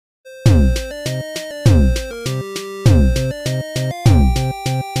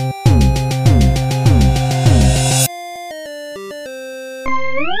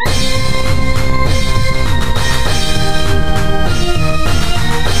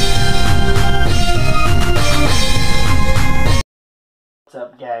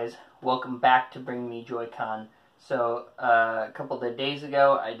guys? Welcome back to Bring Me Joy-Con. So, a couple of days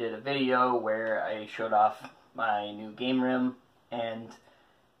ago, I did a video where I showed off my new game room, and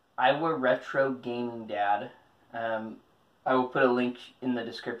Iowa Retro Gaming Dad, I will put a link in the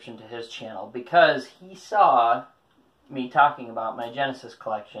description to his channel, because he saw me talking about my Genesis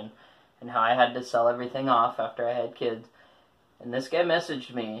collection, and how I had to sell everything off after I had kids. And this guy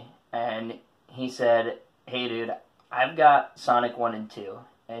messaged me, and he said, "Hey dude, I've got Sonic 1 and 2,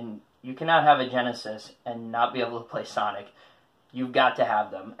 and you cannot have a Genesis and not be able to play Sonic. You've got to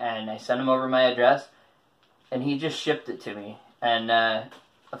have them." And I sent him over my address, and he just shipped it to me. And I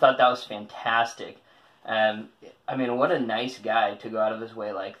thought that was fantastic. I mean, what a nice guy to go out of his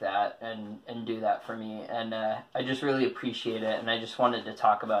way like that and do that for me. And I just really appreciate it, and I just wanted to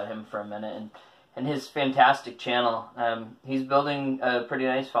talk about him for a minute. And his fantastic channel. He's building a pretty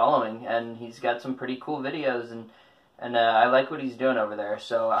nice following, and he's got some pretty cool videos, and I like what he's doing over there.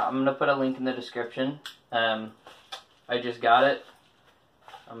 So I'm going to put a link in the description. I just got it.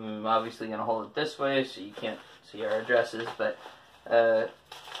 I'm obviously going to hold it this way so you can't see our addresses, but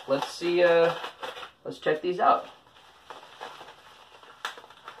let's see, let's check these out.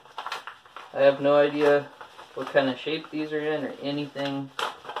 I have no idea what kind of shape these are in or anything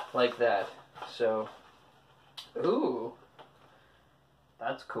like that. So, ooh,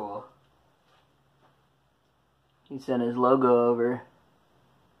 that's cool. He sent his logo over.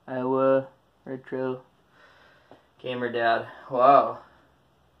 Iowa Retro Gamer Dad. Wow.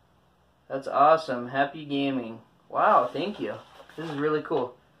 That's awesome. Happy gaming. Wow, thank you. This is really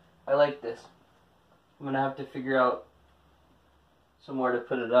cool. I like this. I'm going to have to figure out somewhere to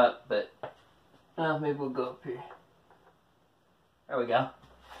put it up, but maybe we'll go up here. There we go.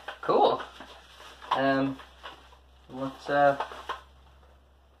 Cool. Let's, here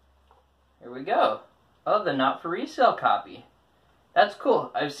we go. Oh, the not for resale copy. That's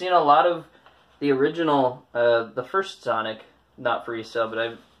cool. I've seen a lot of the original, the first Sonic not for resale, but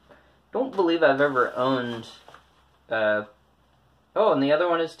I don't believe I've ever owned, oh, and the other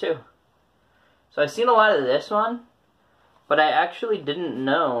one is too. So I've seen a lot of this one, but I actually didn't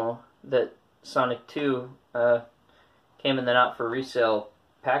know that Sonic 2 came in the not for resale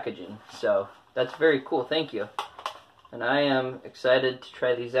packaging. So that's very cool. Thank you. And I am excited to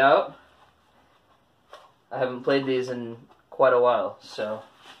try these out. I haven't played these in quite a while, so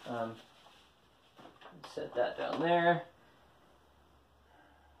set that down there.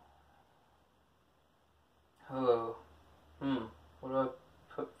 Oh, what do I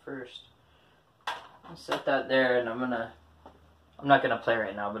put first? I'll set that there, and I'm not gonna play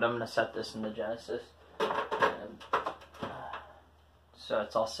right now, but I'm gonna set this in the Genesis, and, so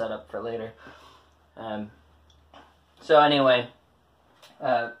it's all set up for later. So anyway,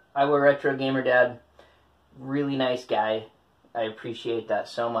 Iowa Retro Gamer Dad, really nice guy. I appreciate that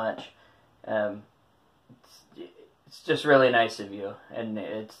so much. It's just really nice of you, and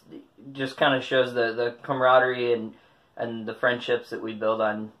it just kind of shows the camaraderie and the friendships that we build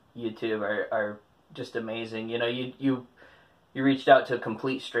on YouTube are just amazing. You know, you reached out to a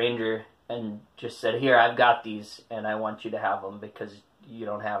complete stranger and just said, "Here, I've got these, and I want you to have them because you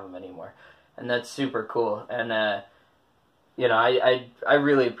don't have them anymore," and that's super cool. And you know, I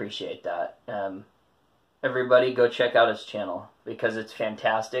really appreciate that. Everybody go check out his channel because it's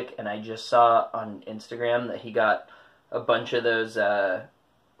fantastic. And I just saw on Instagram that he got a bunch of those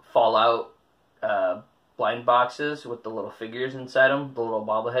Fallout blind boxes with the little figures inside them, the little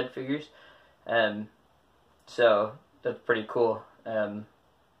bobblehead figures. So that's pretty cool.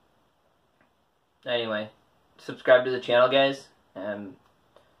 Anyway, subscribe to the channel, guys. Have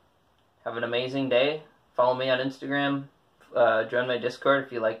an amazing day. Follow me on Instagram. Join my Discord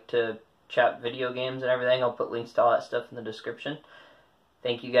if you like to chat video games and everything. I'll put links to all that stuff in the description.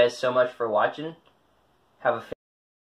 Thank you guys so much for watching. Have a